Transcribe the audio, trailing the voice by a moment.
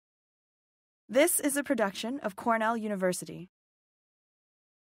This is a production of Cornell University.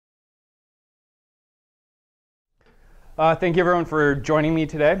 Thank you everyone for joining me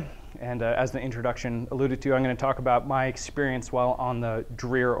today. And as the introduction alluded to, I'm going to talk about my experience while on the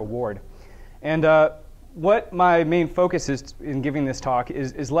Dreer Award. And what my main focus is in giving this talk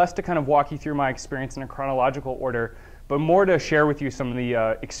is less to kind of walk you through my experience in a chronological order, but more to share with you some of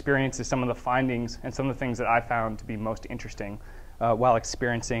the experiences, some of the findings, and some of the things that I found to be most interesting while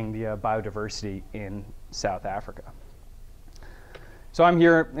experiencing the biodiversity in South Africa. So I'm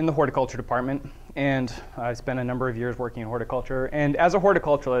here in the horticulture department, and I spent a number of years working in horticulture. And as a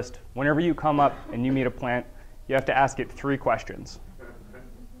horticulturalist, whenever you come up and you meet a plant, you have to ask it 3 questions.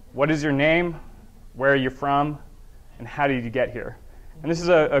 What is your name? Where are you from? And how did you get here? And this is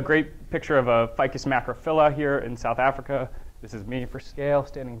a great picture of a Ficus macrophylla here in South Africa. This is me for scale,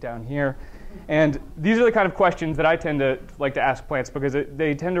 standing down here. And these are the kind of questions that I tend to like to ask plants because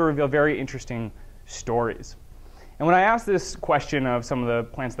they tend to reveal very interesting stories. And when I ask this question of some of the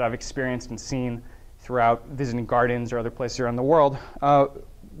plants that I've experienced and seen throughout visiting gardens or other places around the world,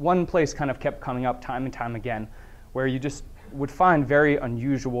 one place kind of kept coming up time and time again where you just would find very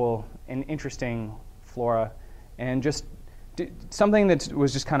unusual and interesting flora and just something that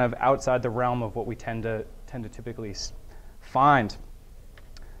was just kind of outside the realm of what we tend to typically find.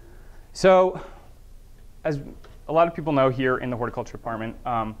 So, as a lot of people know here in the horticulture department,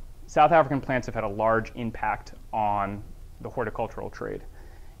 South African plants have had a large impact on the horticultural trade.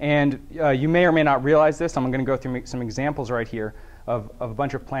 And you may or may not realize this. I'm going to go through some examples right here of a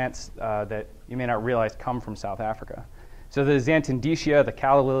bunch of plants that you may not realize come from South Africa. So the Xanthindicia, the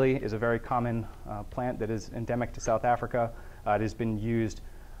calla lily, is a very common plant that is endemic to South Africa. It has been used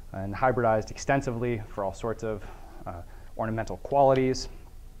and hybridized extensively for all sorts of ornamental qualities.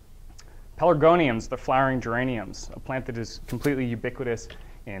 Pelargoniums, the flowering geraniums, a plant that is completely ubiquitous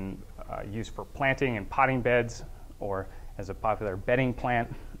in use for planting in potting beds or as a popular bedding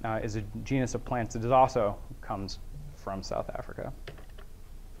plant, is a genus of plants that also comes from South Africa.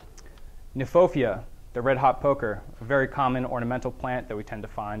 Kniphofia, the red hot poker, a very common ornamental plant that we tend to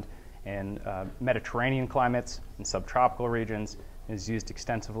find in Mediterranean climates and subtropical regions, is used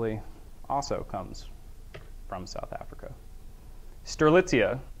extensively, also comes from South Africa.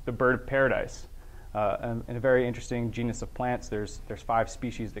 Strelitzia, the bird of paradise, and a very interesting genus of plants. There's 5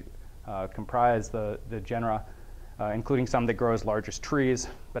 species that comprise the genera, including some that grow as large as trees,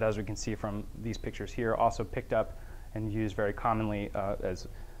 but as we can see from these pictures here, also picked up and used very commonly as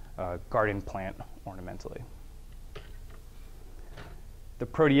a garden plant ornamentally. The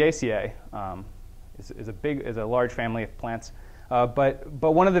Proteaceae is a large family of plants, but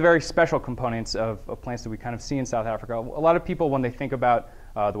one of the very special components of plants that we kind of see in South Africa. A lot of people, when they think about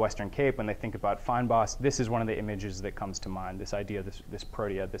the Western Cape, when they think about fynbos, this is one of the images that comes to mind, this idea of this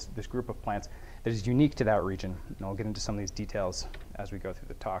protea, this group of plants that is unique to that region. And I'll get into some of these details as we go through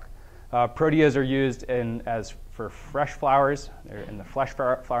the talk. Proteas are used for fresh flowers. They're in the fresh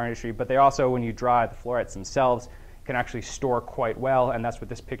flower industry, but they also, when you dry, the florets themselves can actually store quite well, and that's what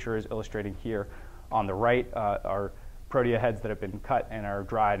this picture is illustrating here. On the right are protea heads that have been cut and are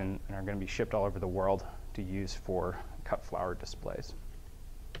dried and are going to be shipped all over the world to use for cut flower displays.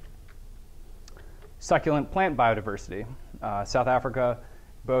 Succulent plant biodiversity. South Africa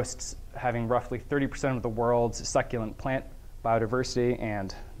boasts having roughly 30% of the world's succulent plant biodiversity,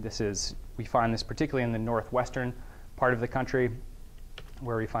 and we find this particularly in the northwestern part of the country,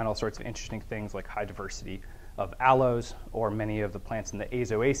 where we find all sorts of interesting things like high diversity of aloes, or many of the plants in the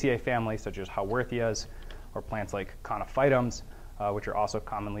Azoaceae family, such as Haworthias, or plants like Conophytums, which are also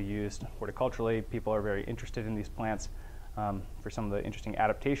commonly used horticulturally. People are very interested in these plants for some of the interesting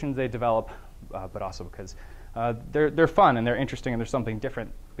adaptations they develop, but also because they're fun and they're interesting and there's something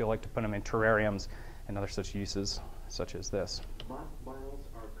different. People like to put them in terrariums and other such uses, such as this. Miles,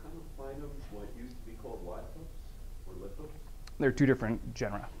 are Conophytums what used to be called lithos or lithos? They're 2 different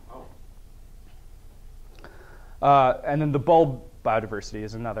genera. Oh. And then the bulb biodiversity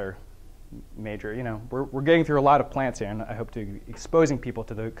is another major. We're getting through a lot of plants here, and I hope to be exposing people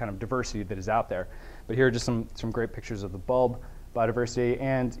to the kind of diversity that is out there. But here are just some great pictures of the bulb biodiversity.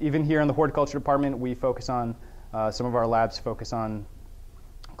 And even here in the horticulture department, we focus on, some of our labs focus on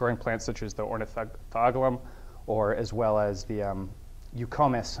growing plants such as the Ornithogalum, or as well as the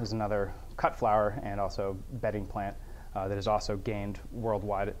Eucomis is another cut flower and also bedding plant that has also gained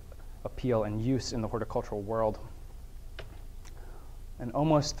worldwide appeal and use in the horticultural world. And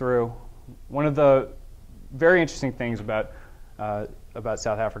almost through, one of the very interesting things about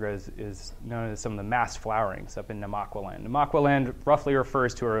South Africa is known as some of the mass flowerings up in Namakwa-land. Namakwa-land roughly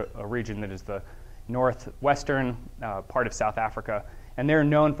refers to a region that is the northwestern part of South Africa, And they're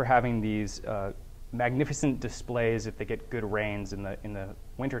known for having these magnificent displays if they get good rains in the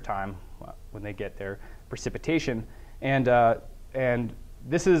wintertime when they get their precipitation. And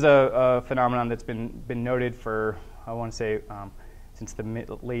this is a phenomenon that's been noted for, I want to say, since the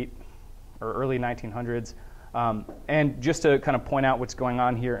late or early 1900s. And just to kind of point out what's going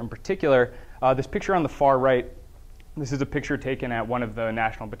on here in particular, this picture on the far right, this is a picture taken at one of the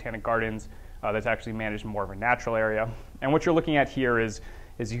National Botanic Gardens that's actually managed more of a natural area. And what you're looking at here is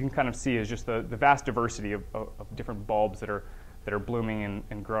you can kind of see is just the vast diversity of different bulbs that are blooming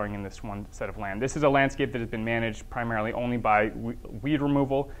and growing in this one set of land. This is a landscape that has been managed primarily only by weed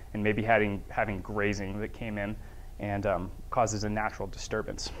removal and maybe having grazing that came in and causes a natural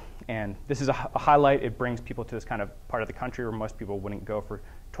disturbance. And this is a highlight. It brings people to this kind of part of the country where most people wouldn't go for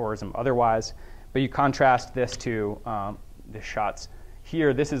tourism otherwise. But you contrast this to the shots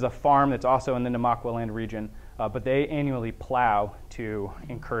here. This is a farm that's also in the Namakwa Land region, but they annually plow to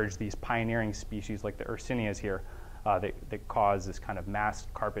encourage these pioneering species like the Ursinias here that cause this kind of mass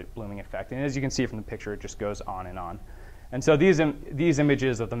carpet blooming effect. And as you can see from the picture, it just goes on and on. And so these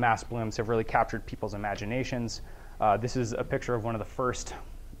images of the mass blooms have really captured people's imaginations. This is a picture of one of the first,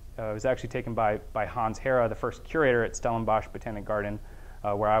 it was actually taken by Hans Hera, the first curator at Stellenbosch Botanic Garden,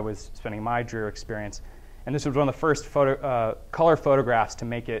 where I was spending my Dreer experience. And this was one of the first color photographs to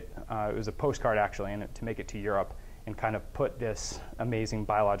make it, it was a postcard actually, and to make it to Europe and kind of put this amazing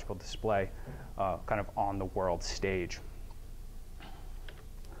biological display kind of on the world stage.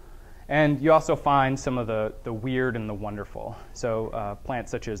 And you also find some of the weird and the wonderful. So plants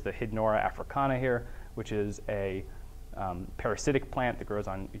such as the Hydnora africana here, which is a parasitic plant that grows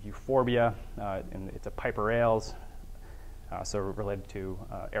on euphorbia, and it's a Piper ales, so related to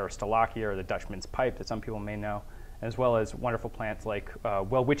Aristolochia or the Dutchman's pipe that some people may know, as well as wonderful plants like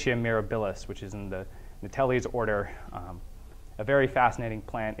Welwitschia mirabilis, which is in the Natelli's order. A very fascinating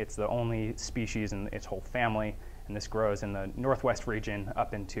plant. It's the only species in its whole family, and this grows in the northwest region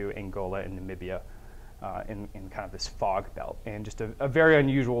up into Angola and Namibia in kind of this fog belt. And just a very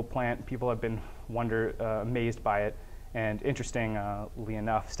unusual plant. People have been amazed by it. And interestingly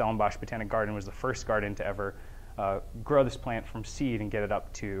enough, Stellenbosch Botanic Garden was the first garden to ever grow this plant from seed and get it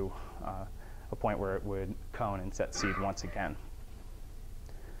up to a point where it would cone and set seed once again.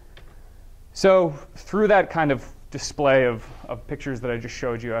 So through that kind of display of pictures that I just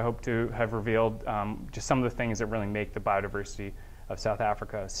showed you, I hope to have revealed just some of the things that really make the biodiversity of South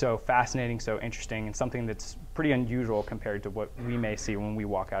Africa so fascinating, so interesting, and something that's pretty unusual compared to what we may see when we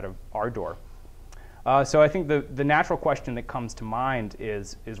walk out of our door. So I think the natural question that comes to mind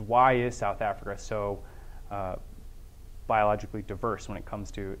is why is South Africa so biologically diverse when it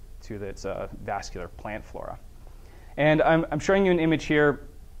comes to its vascular plant flora? And I'm showing you an image here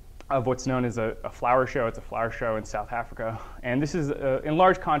of what's known as a flower show. It's a flower show in South Africa. And this is in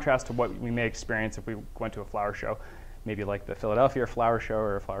large contrast to what we may experience if we went to a flower show, maybe like the Philadelphia flower show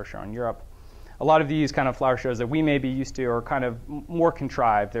or a flower show in Europe. A lot of these kind of flower shows that we may be used to are kind of more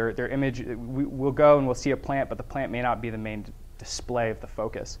contrived. Their image, we'll go and we'll see a plant, but the plant may not be the main display of the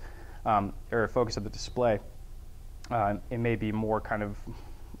focus, or focus of the display. It may be more kind of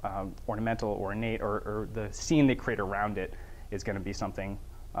ornamental or innate, or the scene they create around it is going to be something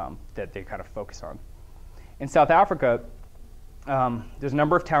that they kind of focus on. In South Africa, there's a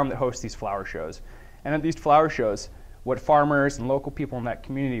number of towns that host these flower shows. And at these flower shows, what farmers and local people in that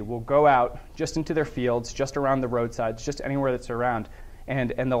community will go out just into their fields, just around the roadsides, just anywhere that's around,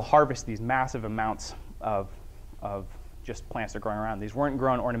 and they'll harvest these massive amounts of just plants that are growing around. These weren't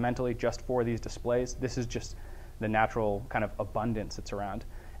grown ornamentally just for these displays. This is just the natural kind of abundance that's around.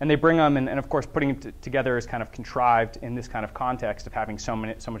 And they bring them, and of course putting it together is kind of contrived in this kind of context of having so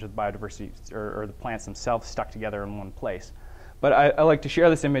much of the biodiversity or the plants themselves stuck together in one place. But I like to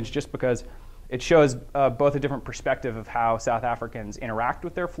share this image just because it shows both a different perspective of how South Africans interact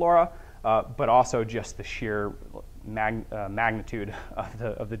with their flora, but also just the sheer magnitude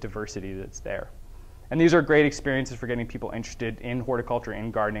of the diversity that's there. And these are great experiences for getting people interested in horticulture,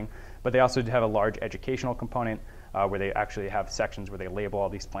 in gardening, but they also have a large educational component where they actually have sections where they label all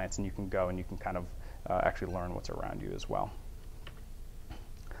these plants, and you can go and you can kind of actually learn what's around you as well.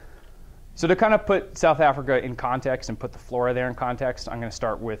 So to kind of put South Africa in context and put the flora there in context, I'm going to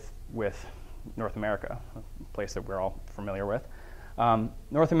start with North America, a place that we're all familiar with.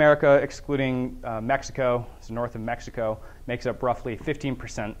 North America, excluding Mexico, so north of Mexico, makes up roughly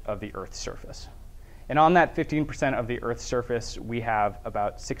 15% of the Earth's surface. And on that 15% of the Earth's surface, we have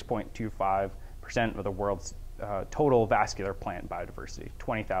about 6.25% of the world's total vascular plant biodiversity,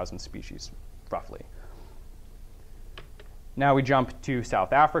 20,000 species, roughly. Now we jump to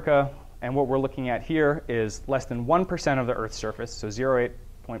South Africa. And what we're looking at here is less than 1% of the Earth's surface, so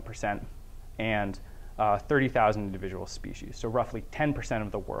 0.8%, and 30,000 individual species, so roughly 10%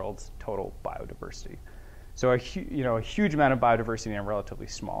 of the world's total biodiversity. So a huge amount of biodiversity in a relatively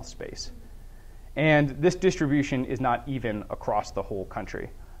small space. And this distribution is not even across the whole country.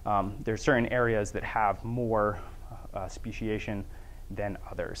 There's certain areas that have more speciation than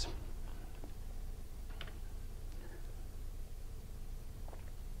others.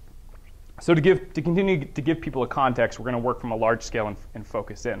 So to continue to give people a context, we're going to work from a large scale and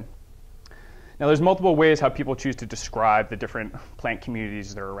focus in. Now there's multiple ways how people choose to describe the different plant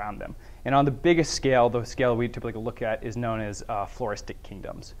communities that are around them. And on the biggest scale, the scale we typically look at is known as floristic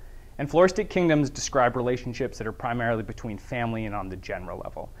kingdoms. And floristic kingdoms describe relationships that are primarily between family and on the genera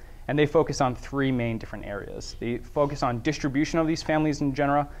level. And they focus on three main different areas. They focus on distribution of these families and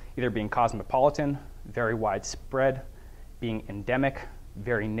genera, either being cosmopolitan, very widespread, being endemic,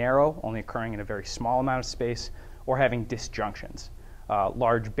 very narrow, only occurring in a very small amount of space, or having disjunctions,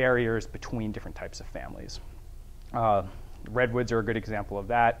 large barriers between different types of families. Redwoods are a good example of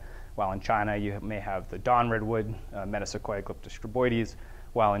that. While in China, you may have the dawn redwood, Metasequoia glyptoscriboides,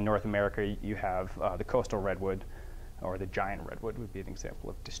 while in North America, you have the coastal redwood, or the giant redwood would be an example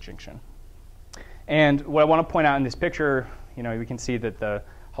of disjunction. And what I want to point out in this picture, we can see that the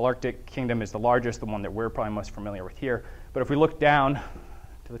Holarctic kingdom is the largest, the one that we're probably most familiar with here. But if we look down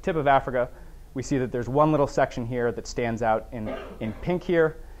to the tip of Africa, we see that there's one little section here that stands out in pink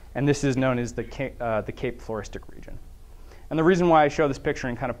here, and this is known as the Cape Floristic region. And the reason why I show this picture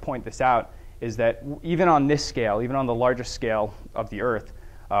and kind of point this out is that even on this scale, even on the largest scale of the Earth,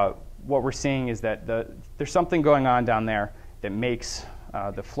 what we're seeing is that there's something going on down there that makes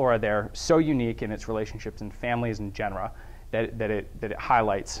the flora there so unique in its relationships and families and genera that it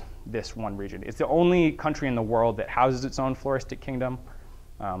highlights this one region. It's the only country in the world that houses its own floristic kingdom.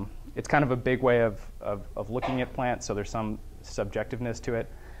 It's kind of a big way of looking at plants, so there's some subjectiveness to it,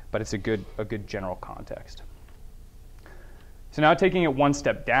 but it's a good general context. So now taking it one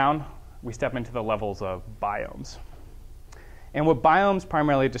step down, we step into the levels of biomes. And what biomes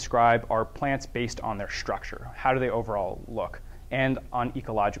primarily describe are plants based on their structure. How do they overall look? And on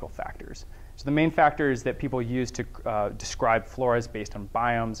ecological factors. So the main factors that people use to describe floras based on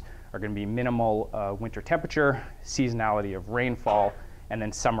biomes are going to be minimal winter temperature, seasonality of rainfall, and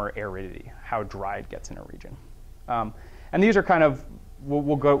then summer aridity, how dry it gets in a region. And these are kind of,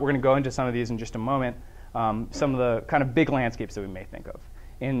 we're going to go into some of these in just a moment, some of the kind of big landscapes that we may think of.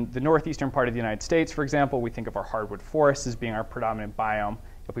 In the northeastern part of the United States, for example, we think of our hardwood forests as being our predominant biome.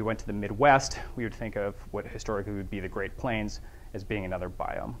 If we went to the Midwest, we would think of what historically would be the Great Plains as being another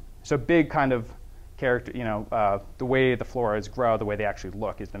biome. So big kind of character, the way the floras grow, the way they actually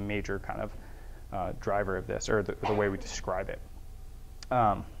look is the major kind of driver of this, or the way we describe it.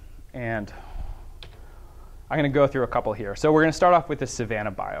 And I'm going to go through a couple here. So we're going to start off with the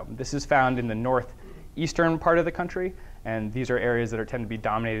savanna biome. This is found in the northeastern part of the country, and these are areas that tend to be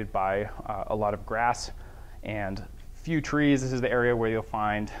dominated by a lot of grass and few trees. This is the area where you'll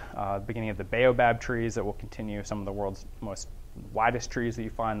find the beginning of the baobab trees that will continue, some of the world's most widest trees that you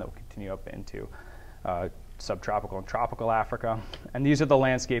find that will continue up into subtropical and tropical Africa. And these are the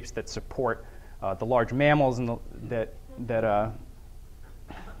landscapes that support the large mammals and that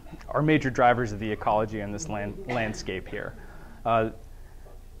are major drivers of the ecology in this landscape here.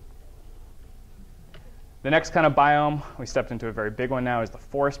 The next kind of biome, we stepped into a very big one now, is the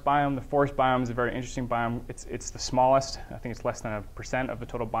forest biome. The forest biome is a very interesting biome. It's the smallest. I think it's less than 1% of the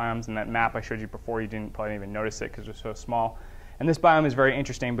total biomes. In that map I showed you before, you didn't probably even notice it because it's so small. And this biome is very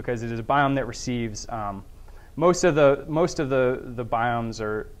interesting because it is a biome that receives most of the biomes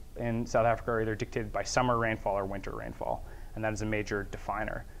are in South Africa are either dictated by summer rainfall or winter rainfall, and that is a major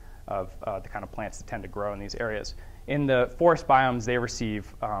definer of the kind of plants that tend to grow in these areas. In the forest biomes, they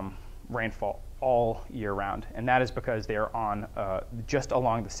receive rainfall all year round, and that is because they are on just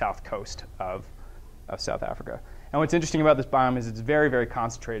along the south coast of South Africa. And what's interesting about this biome is it's very, very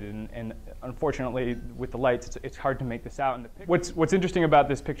concentrated, and unfortunately, with the lights, it's hard to make this out in the picture. What's interesting about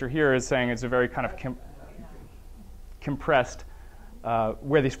this picture here is saying it's a very kind of compressed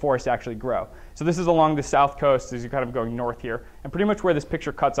where these forests actually grow. So this is along the south coast as you're kind of going north here, and pretty much where this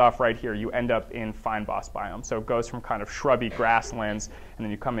picture cuts off right here, you end up in fine boss biome. So it goes from kind of shrubby grasslands, and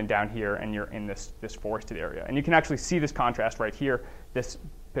then you come in down here, and you're in this forested area. And you can actually see this contrast right here. This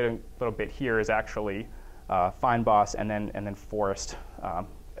little bit here is actually fine boss, and then forest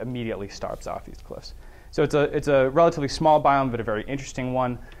immediately starts off these cliffs. So it's a relatively small biome, but a very interesting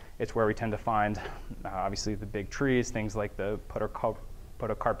one. It's where we tend to find, obviously, the big trees, things like the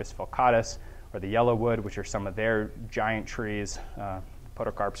Podocarpus fulcatus or the yellowwood, which are some of their giant trees,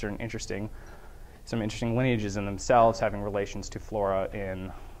 podocarps are some interesting lineages in themselves, having relations to flora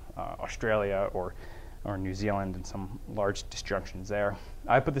in Australia or New Zealand and some large disjunctions there.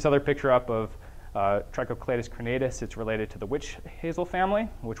 I put this other picture up of Trichocladus crenatus. It's related to the witch hazel family,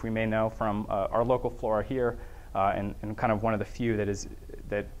 which we may know from our local flora here, and kind of one of the few that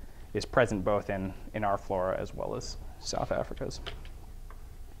is present both in our flora as well as South Africa's.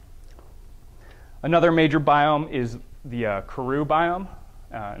 Another major biome is the Karoo biome,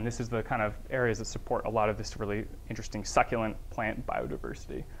 and this is the kind of areas that support a lot of this really interesting succulent plant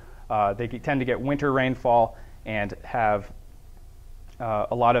biodiversity. They tend to get winter rainfall and have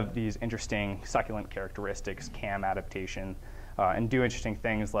a lot of these interesting succulent characteristics, CAM adaptation, and do interesting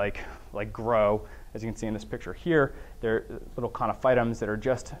things like grow. As you can see in this picture here, they're little conophytums that are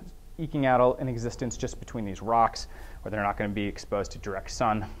just eking out an existence just between these rocks, where they're not going to be exposed to direct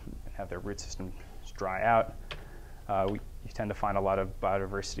sun and have their root systems dry out. You tend to find a lot of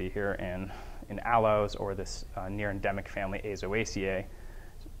biodiversity here in aloes or this near endemic family Azoaceae,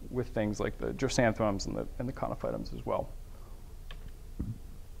 with things like the Drosanthemums and the conophytums as well.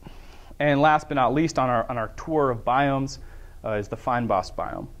 And last but not least on our tour of biomes is the fine boss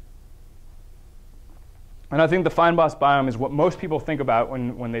biome. And I think the fine boss biome is what most people think about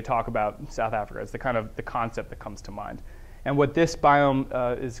when they talk about South Africa. It's the concept that comes to mind. And what this biome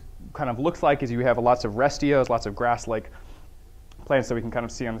looks like is you have lots of restios, lots of grass-like plants that we can kind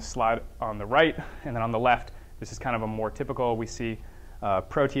of see on the slide on the right, and then on the left, this is kind of a more typical. We see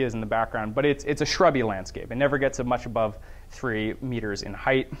proteas in the background, but it's a shrubby landscape. It never gets much above 3 meters in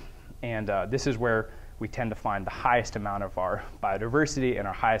height, and this is where we tend to find the highest amount of our biodiversity and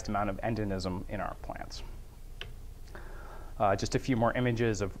our highest amount of endemism in our plants. Just a few more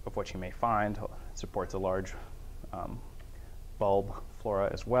images of what you may find. It supports a large bulb flora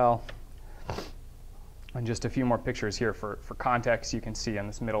as well. And just a few more pictures here for context. You can see in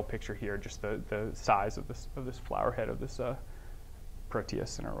this middle picture here just the size of this flower head of this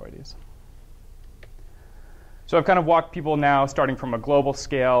Proteus cineroides. So I've kind of walked people now starting from a global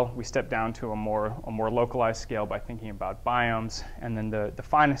scale. We step down to a more localized scale by thinking about biomes. And then the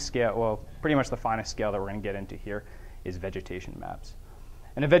finest scale, well, pretty much the finest scale that we're going to get into here is vegetation maps.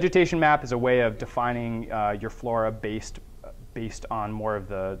 And a vegetation map is a way of defining your flora based on more of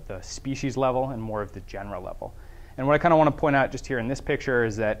the species level and more of the genera level. And what I kind of want to point out just here in this picture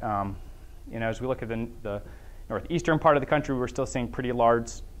is that as we look at the northeastern part of the country, we're still seeing pretty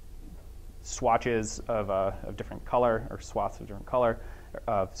large swatches of different color, or swaths of different color,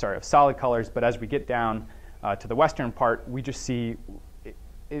 of solid colors. But as we get down to the western part, we just see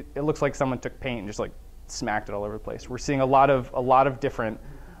it looks like someone took paint and just like smacked it all over the place. We're seeing a lot of different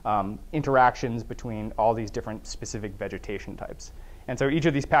interactions between all these different specific vegetation types. And so each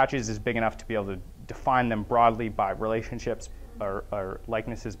of these patches is big enough to be able to define them broadly by relationships or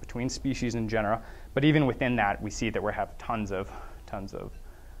likenesses between species and genera. But even within that, we see that we have tons of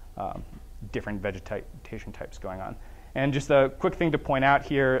different vegetation types going on. And just a quick thing to point out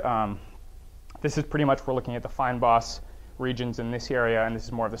here, this is pretty much, we're looking at the fine boss regions in this area, and this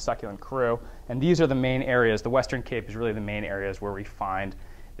is more of the succulent Karoo. And these are the main areas. The Western Cape is really the main areas where we find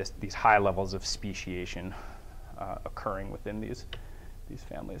these high levels of speciation occurring within these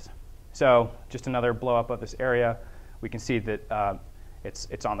families. So just another blow up of this area. We can see that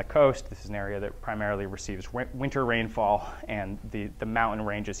it's on the coast. This is an area that primarily receives winter rainfall, and the mountain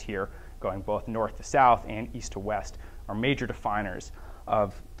ranges here, going both north to south and east to west, are major definers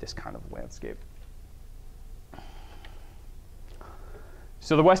of this kind of landscape.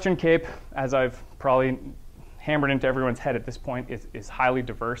 So the Western Cape, as I've probably hammered into everyone's head at this point, is highly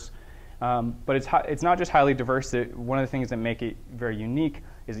diverse. But it's not just highly diverse. One of the things that make it very unique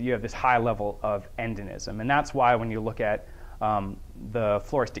is that you have this high level of endemism. And that's why when you look at the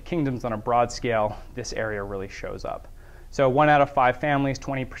floristic kingdoms on a broad scale, this area really shows up. So 1 out of 5 families,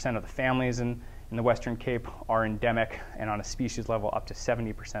 20% of the families in the Western Cape are endemic, and on a species level, up to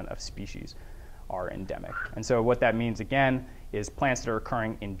 70% of species are endemic. And so what that means, again, is plants that are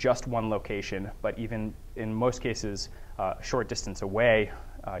occurring in just one location, but even in most cases, a short distance away,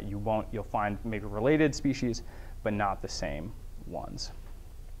 you'll find maybe related species, but not the same ones.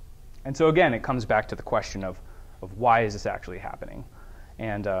 And so again, it comes back to the question of why is this actually happening?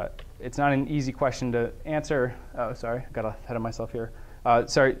 And it's not an easy question to answer. Oh, sorry, got ahead of myself here.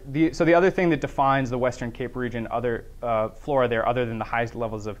 So the other thing that defines the Western Cape region, other flora there, other than the highest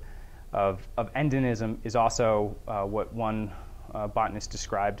levels of endemism, is also what one botanist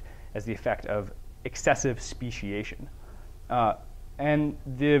described as the effect of excessive speciation. And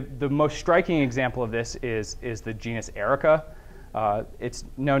the most striking example of this is the genus Erica. It's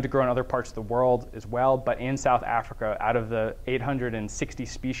known to grow in other parts of the world as well, but in South Africa, out of the 860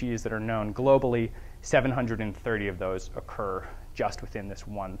 species that are known globally, 730 of those occur just within this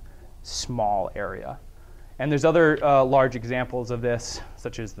one small area. And there's other large examples of this,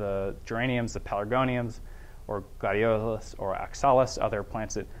 such as the geraniums, the pelargoniums, or gladiolus, or oxalis, other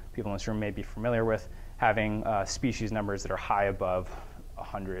plants that people in this room may be familiar with, having species numbers that are high above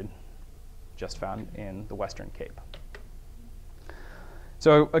 100, just found in the Western Cape.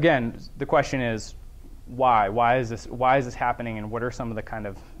 So again, the question is, why? Why is this happening, and what are some of the kind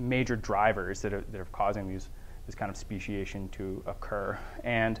of major drivers that are causing this kind of speciation to occur?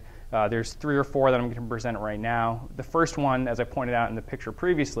 And there's 3 or 4 that I'm going to present right now. The first one, as I pointed out in the picture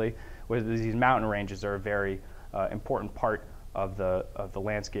previously, was that these mountain ranges are a very important part of the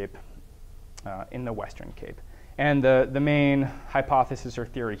landscape in the Western Cape. And the main hypothesis or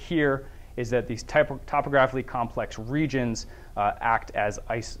theory here is that these topographically complex regions act as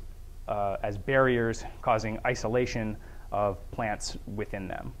barriers, causing isolation of plants within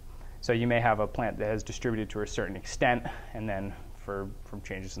them. So you may have a plant that has distributed to a certain extent, and then from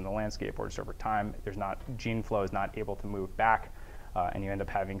changes in the landscape or just over time, gene flow is not able to move back, and you end up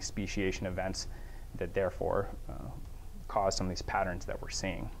having speciation events that therefore cause some of these patterns that we're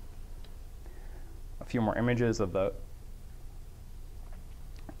seeing. A few more images of the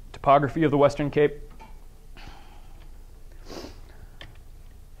topography of the Western Cape.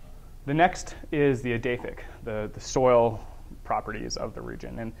 The next is the edaphic, the soil properties of the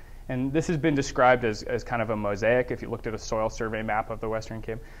region. And this has been described as kind of a mosaic, if you looked at a soil survey map of the Western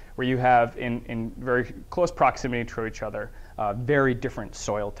Cape, where you have, in very close proximity to each other, very different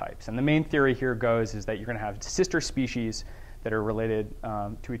soil types. And the main theory here goes is that you're going to have sister species that are related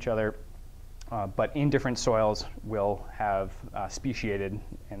to each other, but in different soils will have speciated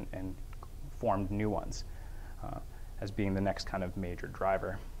and formed new ones as being the next kind of major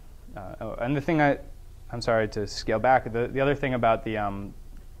driver. And the thing I'm sorry to scale back, the other thing about the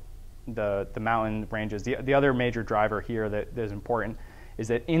mountain ranges, the other major driver here that is important is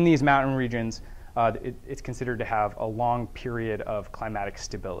that in these mountain regions, it's considered to have a long period of climatic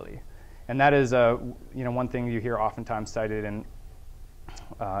stability. And that is one thing you hear oftentimes cited in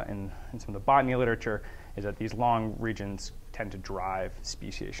some of the botany literature, is that these long regions tend to drive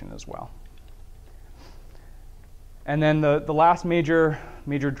speciation as well. And then the last major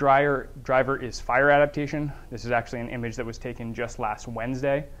driver is fire adaptation. This is actually an image that was taken just last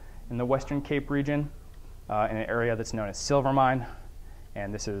Wednesday in the Western Cape region, in an area that's known as Silvermine.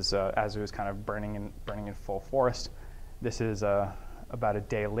 And this is as it was kind of burning in full forest. This is about a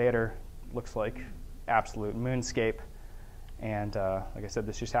day later. Looks like absolute moonscape. And like I said,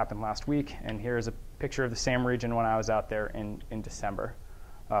 this just happened last week. And here's a picture of the same region when I was out there in December.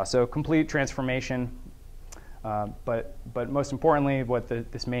 So complete transformation. But most importantly, what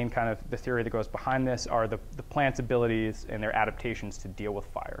this main kind of the theory that goes behind this are the plant's abilities and their adaptations to deal with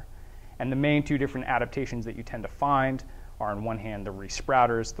fire. And the main 2 different adaptations that you tend to find are, on one hand, the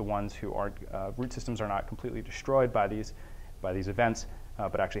resprouters, the ones who aren't root systems are not completely destroyed by these events,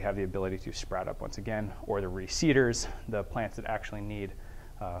 but actually have the ability to sprout up once again, or the reseeders, the plants that actually need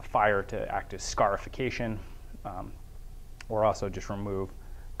fire to act as scarification, or also just remove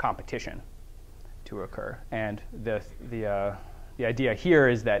competition to occur. And the idea here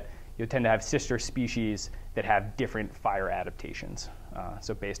is that you tend to have sister species that have different fire adaptations.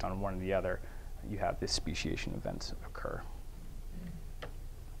 So based on one or the other, you have this speciation events occur.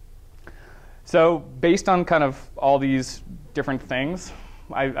 So based on kind of all these different things,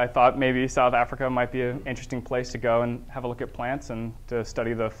 I thought maybe South Africa might be an interesting place to go and have a look at plants and to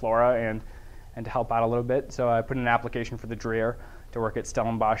study the flora and to help out a little bit. So I put in an application for the Dreer to work at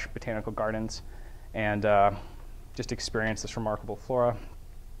Stellenbosch Botanical Gardens and just experience this remarkable flora.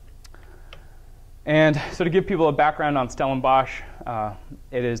 And so to give people a background on Stellenbosch,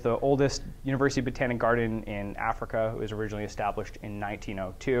 it is the oldest university botanic garden in Africa. It was originally established in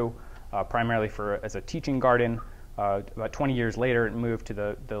 1902, primarily as a teaching garden. About 20 years later, it moved to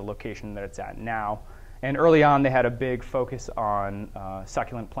the location that it's at now. And early on, they had a big focus on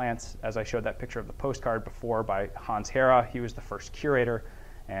succulent plants. As I showed that picture of the postcard before by Hans Hera, he was the first curator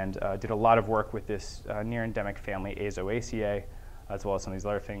and did a lot of work with this near endemic family Azoaceae, as well as some of these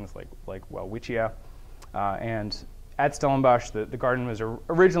other things like Welwitschia. And at Stellenbosch, the garden was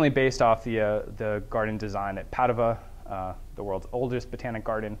originally based off the garden design at Padova, the world's oldest botanic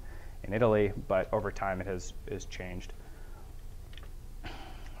garden in Italy, but over time it has changed.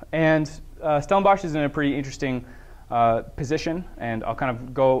 And Stellenbosch is in a pretty interesting position, and I'll kind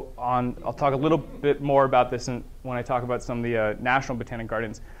of go on. I'll talk a little bit more about this when I talk about some of the national botanic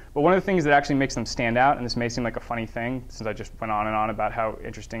gardens. But one of the things that actually makes them stand out, and this may seem like a funny thing since I just went on and on about how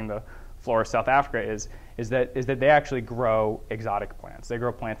interesting the flora of South Africa is that they actually grow exotic plants. They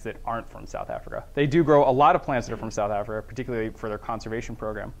grow plants that aren't from South Africa. They do grow a lot of plants that are from South Africa, particularly for their conservation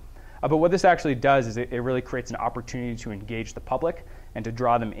program. But what this actually does is it really creates an opportunity to engage the public and to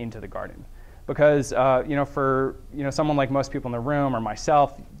draw them into the garden. Because for someone like most people in the room or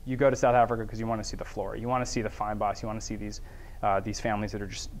myself, you go to South Africa because you want to see the flora. You want to see the fine boss. You want to see these families that are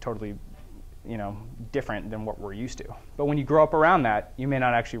just totally different than what we're used to. But when you grow up around that, you may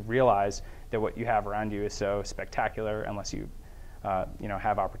not actually realize that what you have around you is so spectacular unless you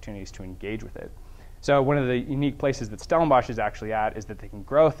have opportunities to engage with it. So one of the unique places that Stellenbosch is actually at is that they can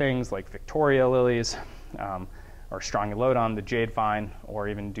grow things like Victoria lilies, or Strongylodon, the jade vine, or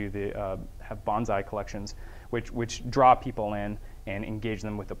even have bonsai collections, which draw people in and engage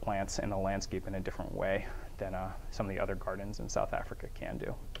them with the plants and the landscape in a different way than some of the other gardens in South Africa can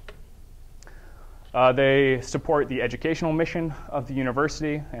do. They support the educational mission of the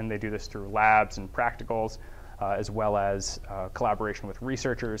university, and they do this through labs and practicals, as well as collaboration with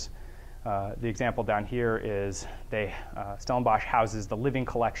researchers. The example down here is Stellenbosch houses the living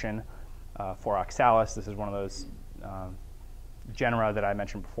collection for oxalis. This is one of those genera that I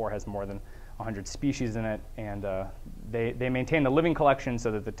mentioned before, has more than 100 species in it, and they maintain the living collection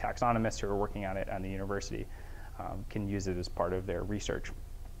so that the taxonomists who are working on it at the university can use it as part of their research.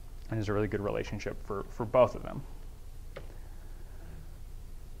 And there's a really good relationship for both of them.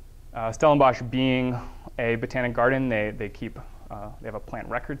 Stellenbosch being a botanic garden, they have a plant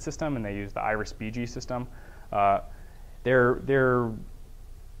record system, and they use the Iris BG system. They're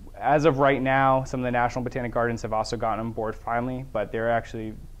as of right now, some of the national botanic gardens have also gotten on board finally, but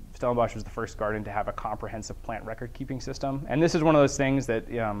Stellenbosch was the first garden to have a comprehensive plant record keeping system. And this is one of those things that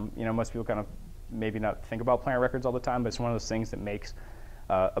most people kind of maybe not think about plant records all the time, but it's one of those things that makes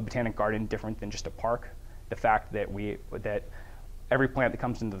a botanic garden different than just a park. The fact that every plant that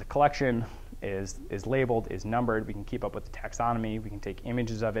comes into the collection is labeled, is numbered. We can keep up with the taxonomy. We can take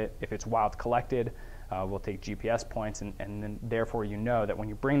images of it. If it's wild collected, we'll take GPS points, and then therefore you know that when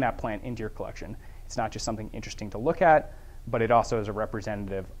you bring that plant into your collection, it's not just something interesting to look at, but it also is a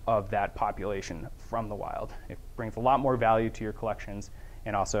representative of that population from the wild. It brings a lot more value to your collections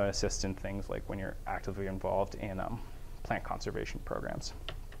and also assists in things like when you're actively involved in plant conservation programs.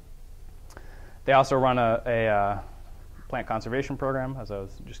 They also run a plant conservation program, as I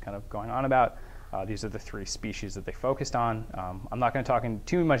was just kind of going on about. These are the 3 species that they focused on. I'm not going to talk in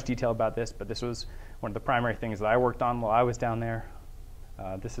too much detail about this, but this was one of the primary things that I worked on while I was down there.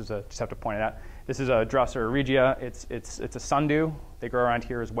 Just have to point it out. This is a Drosera regia. It's a sundew. They grow around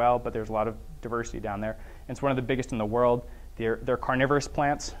here as well, but there's a lot of diversity down there. And it's one of the biggest in the world. They're carnivorous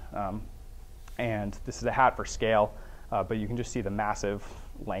plants, and this is a hat for scale, but you can just see the massive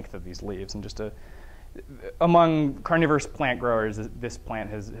length of these leaves. And among carnivorous plant growers, this plant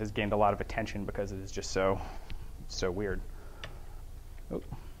has gained a lot of attention because it is just so weird. Oh.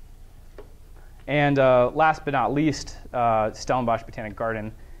 And last but not least, Stellenbosch Botanic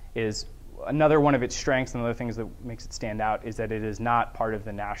Garden is another one of its strengths, and other things that makes it stand out is that it is not part of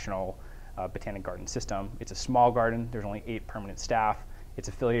the national botanic garden system. It's a small garden. There's only 8 permanent staff. Its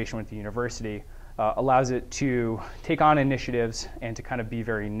affiliation with the university allows it to take on initiatives and to kind of be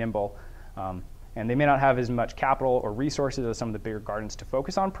very nimble. And they may not have as much capital or resources as some of the bigger gardens to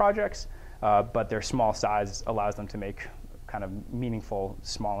focus on projects, but their small size allows them to make kind of meaningful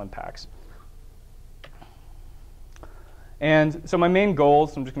small impacts. And so my main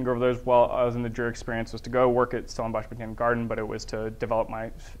goals, I'm just going to go over those while I was in the Drew experience, was to go work at Stellenbosch Botanic Garden, but it was to develop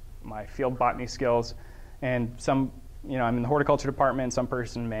my field botany skills. And I'm in the horticulture department. Some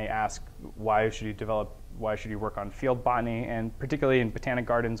person may ask, why should you work on field botany, and particularly in botanic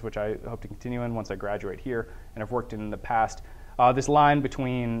gardens, which I hope to continue in once I graduate here, and I've worked in the past. This line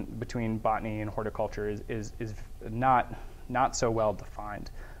between botany and horticulture is not so well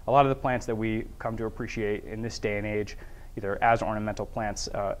defined. A lot of the plants that we come to appreciate in this day and age, either as ornamental plants,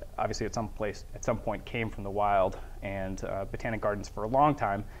 obviously at some point came from the wild, and botanic gardens for a long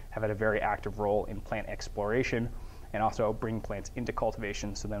time have had a very active role in plant exploration and also bring plants into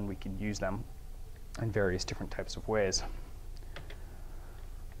cultivation so then we can use them in various different types of ways.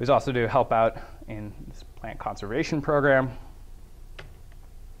 It was also to help out in this plant conservation program.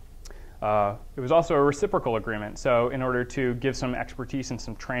 It was also a reciprocal agreement, so in order to give some expertise and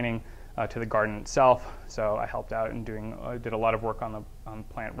some training to the garden itself, so I helped out in did a lot of work on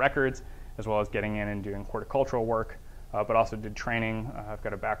plant records, as well as getting in and doing horticultural work, but also did training. I've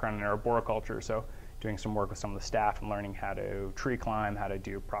got a background in arboriculture, so doing some work with some of the staff and learning how to tree climb, how to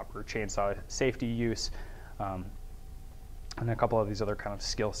do proper chainsaw safety use, and a couple of these other kind of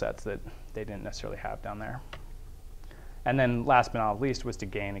skill sets that they didn't necessarily have down there. And then last but not least was to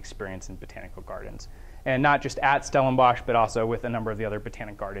gain experience in botanical gardens. And not just at Stellenbosch, but also with a number of the other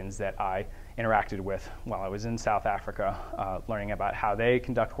botanic gardens that I interacted with while I was in South Africa, learning about how they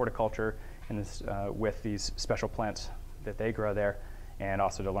conduct horticulture and with these special plants that they grow there, and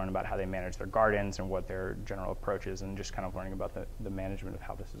also to learn about how they manage their gardens and what their general approach is, and just kind of learning about the management of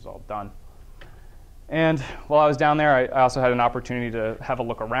how this is all done. And while I was down there, I also had an opportunity to have a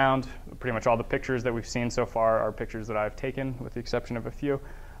look around. Pretty much all the pictures that we've seen so far are pictures that I've taken, with the exception of a few.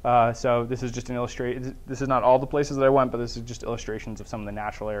 So this is just an illustration. This is not all the places that I went, but this is just illustrations of some of the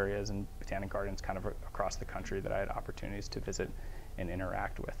natural areas and botanic gardens kind of across the country that I had opportunities to visit and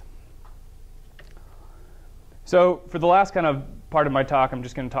interact with. So for the last kind of part of my talk, I'm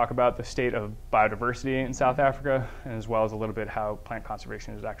just going to talk about the state of biodiversity in South Africa, and as well as a little bit how plant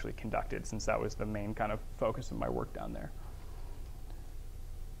conservation is actually conducted, since that was the main kind of focus of my work down there.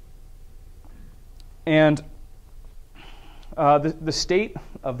 And the state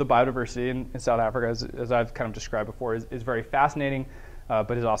of the biodiversity in South Africa, as I've kind of described before, is very fascinating,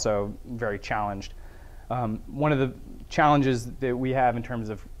 but is also very challenged. One of the challenges that we have in terms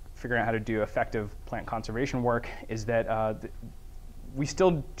of figuring out how to do effective plant conservation work is that we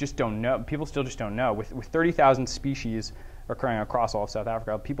still just don't know. People still just don't know. With 30,000 species occurring across all of South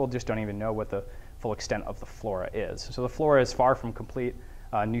Africa, people just don't even know what the full extent of the flora is. So the flora is far from complete.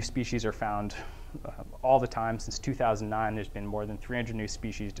 New species are found all the time. Since 2009, there's been more than 300 new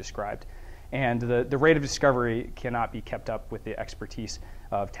species described. And the rate of discovery cannot be kept up with the expertise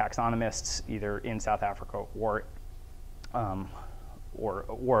of taxonomists, either in South Africa or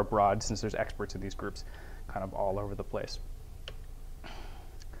abroad, since there's experts in these groups kind of all over the place.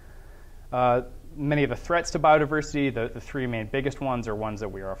 Many of the threats to biodiversity, the three main biggest ones are ones that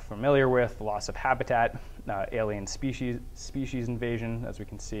we are familiar with: the loss of habitat, alien species invasion, as we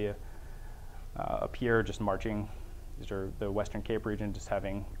can see up here, just marching. These are the Western Cape region, just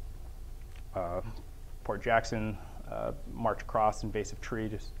having Port Jackson march across, invasive tree,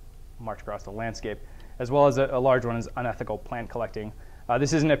 just march across the landscape, as well as a large one is unethical plant collecting.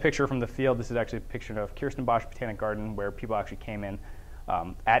 This isn't a picture from the field. This is actually a picture of Kirstenbosch Botanic Garden, where people actually came in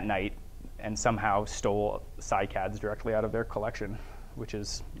at night and somehow stole cycads directly out of their collection, which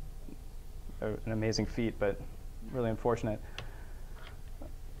is an amazing feat, but really unfortunate.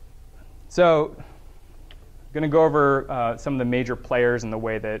 So I'm going to go over some of the major players and the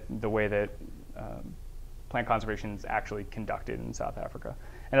way that plant conservation is actually conducted in South Africa.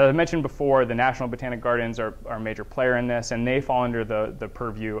 And as I mentioned before, the National Botanic Gardens are a major player in this, and they fall under the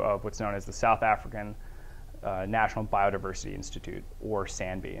purview of what's known as the South African National Biodiversity Institute, or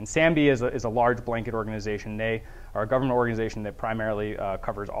SANBI. And SANBI is a large blanket organization. They are a government organization that primarily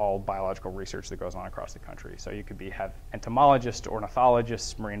covers all biological research that goes on across the country. So you could have entomologists,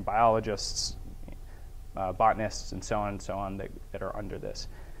 ornithologists, marine biologists, botanists, and so on that are under this.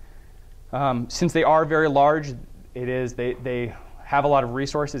 Since they are very large, they have a lot of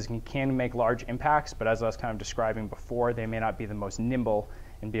resources and can make large impacts, but as I was kind of describing before, they may not be the most nimble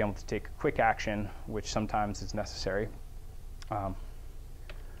in being able to take quick action, which sometimes is necessary.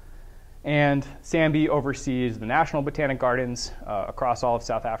 And SANBI oversees the National Botanic Gardens across all of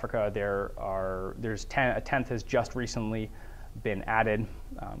South Africa. There's a 10th has just recently been added.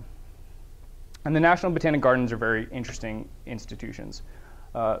 And the National Botanic Gardens are very interesting institutions.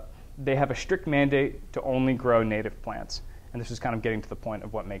 They have a strict mandate to only grow native plants. And this is kind of getting to the point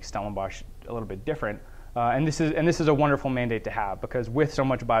of what makes Stellenbosch a little bit different. And this is a wonderful mandate to have, because with so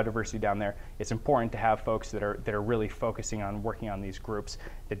much biodiversity down there, it's important to have folks that are really focusing on working on these groups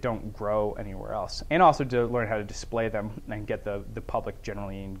that don't grow anywhere else, and also to learn how to display them and get the public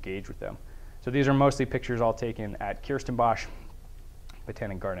generally engaged with them. So these are mostly pictures all taken at Kirstenbosch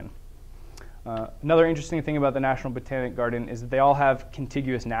Botanic Garden. Another interesting thing about the National Botanic Garden is that they all have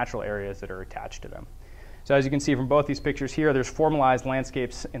contiguous natural areas that are attached to them. So as you can see from both these pictures here, there's formalized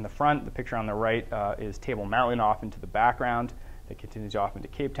landscapes in the front. The picture on the right is Table Mountain off into the background that continues off into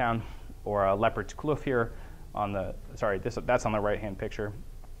Cape Town, or Leopard's Kloof here on the, that's on the right-hand picture.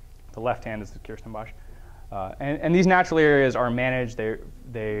 The left hand is the Kirstenbosch. And these natural areas are managed.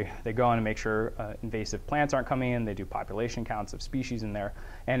 They go in and make sure invasive plants aren't coming in. They do population counts of species in there.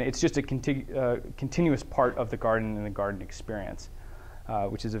 And it's just a continuous part of the garden and the garden experience.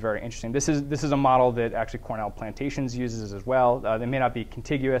 Which is a very interesting. This is a model that actually Cornell Plantations uses as well. They may not be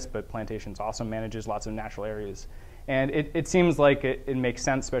contiguous, but Plantations also manages lots of natural areas. And it seems like it makes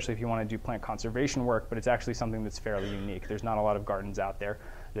sense, especially if you want to do plant conservation work, but it's actually something that's fairly unique. There's not a lot of gardens out there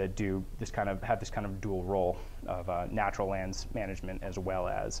that do this have this kind of dual role of natural lands management as well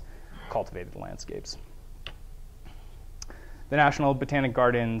as cultivated landscapes. The National Botanic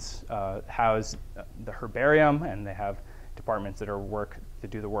Gardens house the herbarium, and they have departments that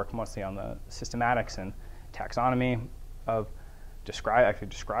do the work mostly on the systematics and taxonomy of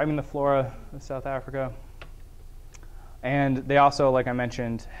describing the flora of South Africa. And they also, like I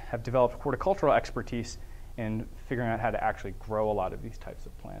mentioned, have developed horticultural expertise in figuring out how to actually grow a lot of these types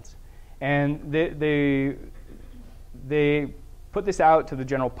of plants. And they put this out to the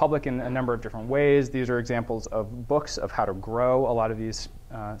general public in a number of different ways. These are examples of books of how to grow a lot of these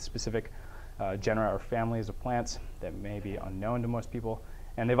specific genera or families of plants that may be unknown to most people.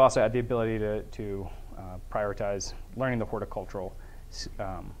 And they've also had the ability to prioritize learning the horticultural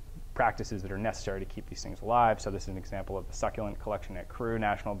practices that are necessary to keep these things alive. So this is an example of the succulent collection at Crewe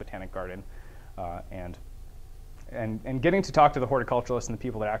National Botanic Garden. And getting to talk to the horticulturalists and the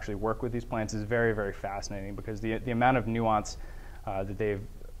people that actually work with these plants is very, very fascinating, because the amount of nuance that they've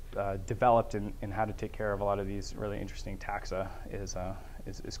developed in how to take care of a lot of these really interesting taxa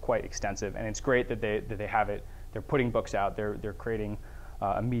is quite extensive. And it's great that they have it. They're putting books out. They're creating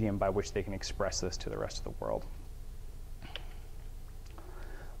a medium by which they can express this to the rest of the world.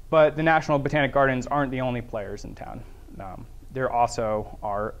 But the National Botanic Gardens aren't the only players in town. There also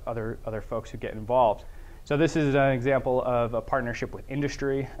are other folks who get involved. So this is an example of a partnership with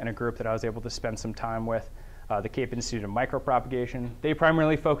industry and a group that I was able to spend some time with, the Cape Institute of Micropropagation. They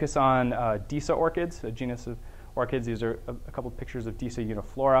primarily focus on Disa orchids, a genus of orchids. These are a couple of pictures of Disa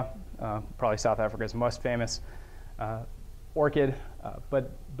uniflora, probably South Africa's most famous orchid.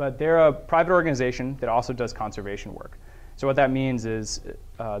 But they're a private organization that also does conservation work. So what that means is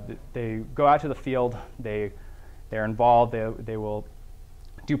they go out to the field, they're involved, they will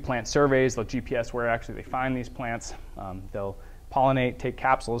do plant surveys, they'll GPS where actually they find these plants, they'll pollinate, take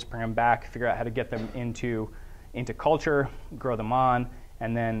capsules, bring them back, figure out how to get them into culture, grow them on,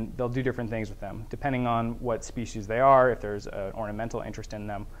 and then they'll do different things with them. Depending on what species they are, if there's an ornamental interest in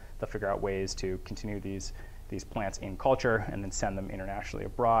them, they'll figure out ways to continue these plants in culture and then send them internationally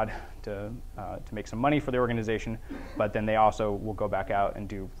abroad to make some money for the organization. But then they also will go back out and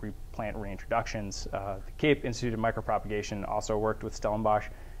do plant reintroductions. The Cape Institute of Micropropagation also worked with Stellenbosch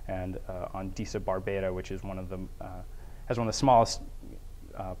and on Disa barbata, which is has one of the smallest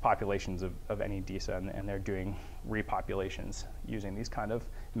populations of any Disa, and they're doing repopulations using these kind of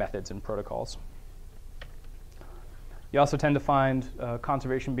methods and protocols. You also tend to find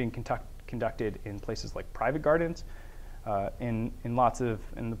conservation being conducted in places like private gardens. In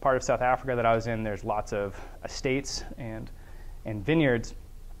the part of South Africa that I was in, there's lots of estates and vineyards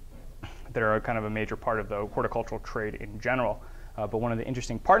that are kind of a major part of the horticultural trade in general. But one of the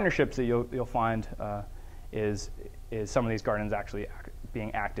interesting partnerships that you'll find is some of these gardens actually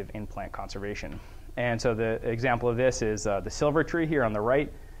being active in plant conservation. And so the example of this is the silver tree here on the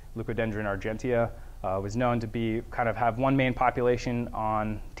right, Leucodendron argentea, was known to have one main population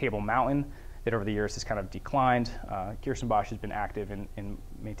on Table Mountain that over the years has kind of declined. Kirstenbosch has been active in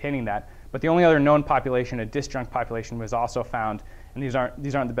maintaining that. But the only other known population, a disjunct population, was also found, and these aren't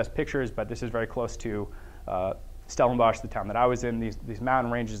the best pictures, but this is very close to Stellenbosch, the town that I was in, these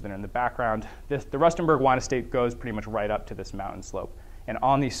mountain ranges that are in the background. The Rustenburg wine estate goes pretty much right up to this mountain slope. And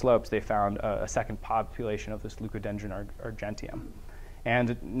on these slopes, they found a second population of this Leucodendron argenteum.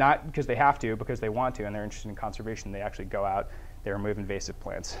 And not because they have to, because they want to, and they're interested in conservation. They actually go out, they remove invasive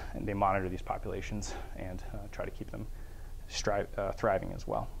plants, and they monitor these populations and try to keep them thriving as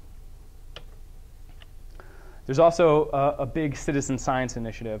well. There's also a big citizen science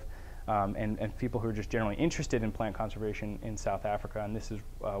initiative and people who are just generally interested in plant conservation in South Africa. And this is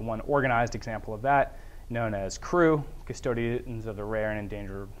one organized example of that, known as Crewe, Custodians of the Rare and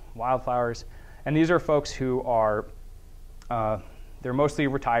Endangered Wildflowers. And these are folks who are they're mostly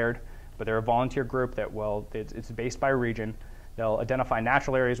retired, but they're a volunteer group that it's based by region. They'll identify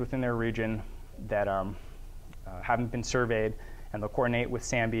natural areas within their region that haven't been surveyed, and they'll coordinate with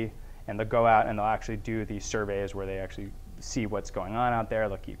SAMBI, and they'll go out and they'll actually do these surveys where they actually see what's going on out there.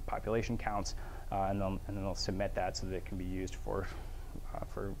 They'll keep population counts, and then they'll submit that so that it can be used for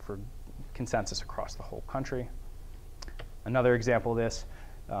consensus across the whole country. Another example of this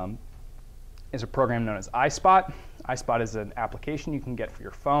is a program known as iSpot. iSpot is an application you can get for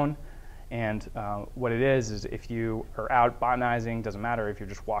your phone. And what it is if you are out botanizing, doesn't matter if you're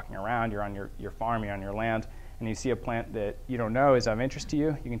just walking around, you're on your farm, you're on your land, and you see a plant that you don't know is of interest to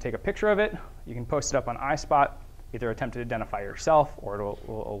you, you can take a picture of it, you can post it up on iSpot, either attempt to identify yourself or it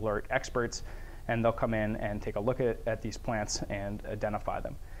will alert experts, and they'll come in and take a look at these plants and identify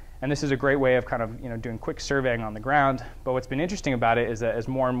them. And this is a great way of kind of doing quick surveying on the ground. But what's been interesting about it is that as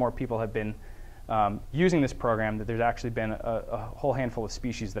more and more people have been using this program, that there's actually been a whole handful of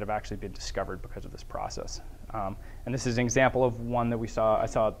species that have actually been discovered because of this process. And this is an example of one that I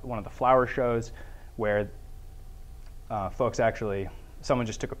saw at one of the flower shows where someone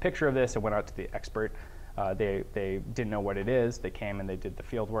just took a picture of this and went out to the expert. They didn't know what it is. They came and they did the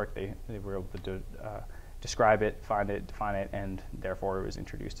field work. They were able to describe it, find it, define it, and therefore it was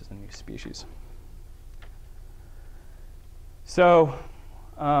introduced as a new species. So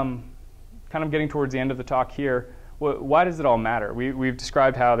kind of getting towards the end of the talk here, why does it all matter? We've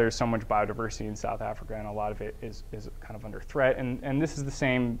described how there's so much biodiversity in South Africa, and a lot of it is kind of under threat. And this is the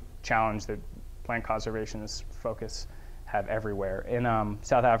same challenge that plant conservationists have everywhere. In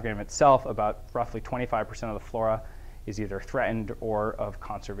South Africa in itself, about roughly 25% of the flora is either threatened or of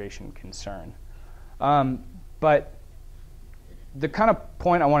conservation concern. But the kind of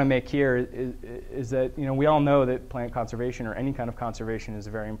point I want to make here is that we all know that plant conservation or any kind of conservation is a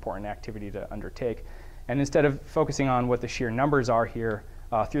very important activity to undertake. And instead of focusing on what the sheer numbers are here,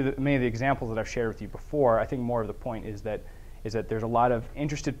 through many of the examples that I've shared with you before, I think more of the point is that there's a lot of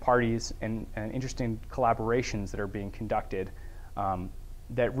interested parties and interesting collaborations that are being conducted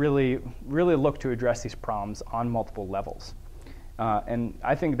that really look to address these problems on multiple levels. And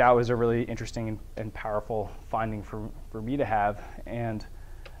I think that was a really interesting and powerful finding for me to have. And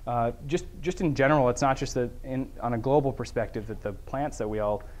just in general, it's not just that on a global perspective that the plants that we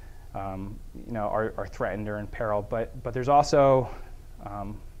all are threatened or in peril, but there's also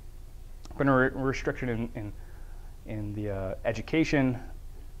been a restriction in the education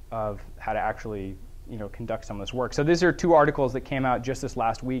of how to actually conduct some of this work. So these are two articles that came out just this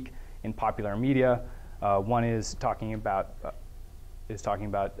last week in popular media. One is talking about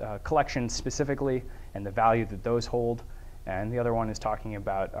collections specifically and the value that those hold, and the other one is talking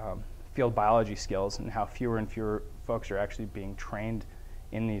about field biology skills and how fewer and fewer folks are actually being trained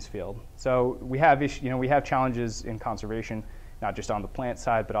in these fields. So we have challenges in conservation, not just on the plant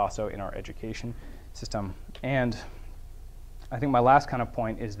side, but also in our education system. And I think my last kind of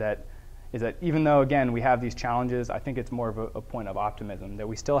point is that even though, again, we have these challenges, I think it's more of a point of optimism, that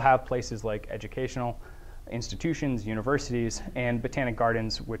we still have places like educational institutions, universities, and botanic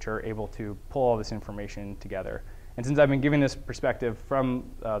gardens which are able to pull all this information together. And since I've been giving this perspective from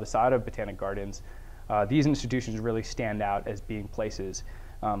the side of botanic gardens, these institutions really stand out as being places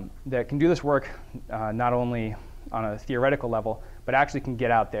that can do this work not only on a theoretical level, but actually can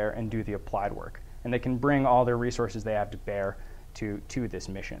get out there and do the applied work. And they can bring all their resources they have to bear to this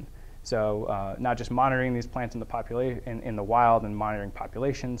mission. So not just monitoring these plants in the wild and monitoring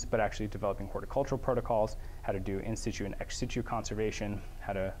populations, but actually developing horticultural protocols, how to do in situ and ex situ conservation,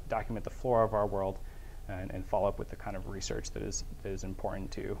 how to document the flora of our world, and follow up with the kind of research that is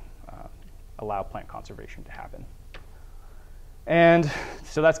important to allow plant conservation to happen. And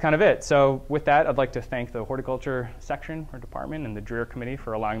so that's kind of it. So with that, I'd like to thank the Horticulture Section or Department and the Dreer Committee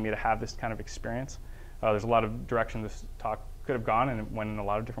for allowing me to have this kind of experience. There's a lot of direction this talk could have gone, and it went in a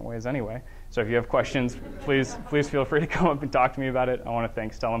lot of different ways anyway. So if you have questions, please feel free to come up and talk to me about it. I want to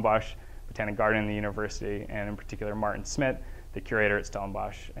thank Stellenbosch Botanic Garden and the university, and in particular Martin Smit, the curator at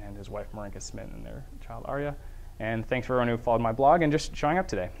Stellenbosch, and his wife Marinka Smit and their child Arya. And thanks for everyone who followed my blog and just showing up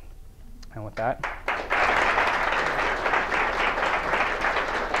today. And with that.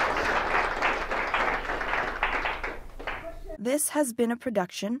 This has been a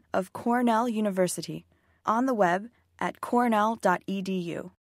production of Cornell University, on the web at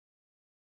cornell.edu.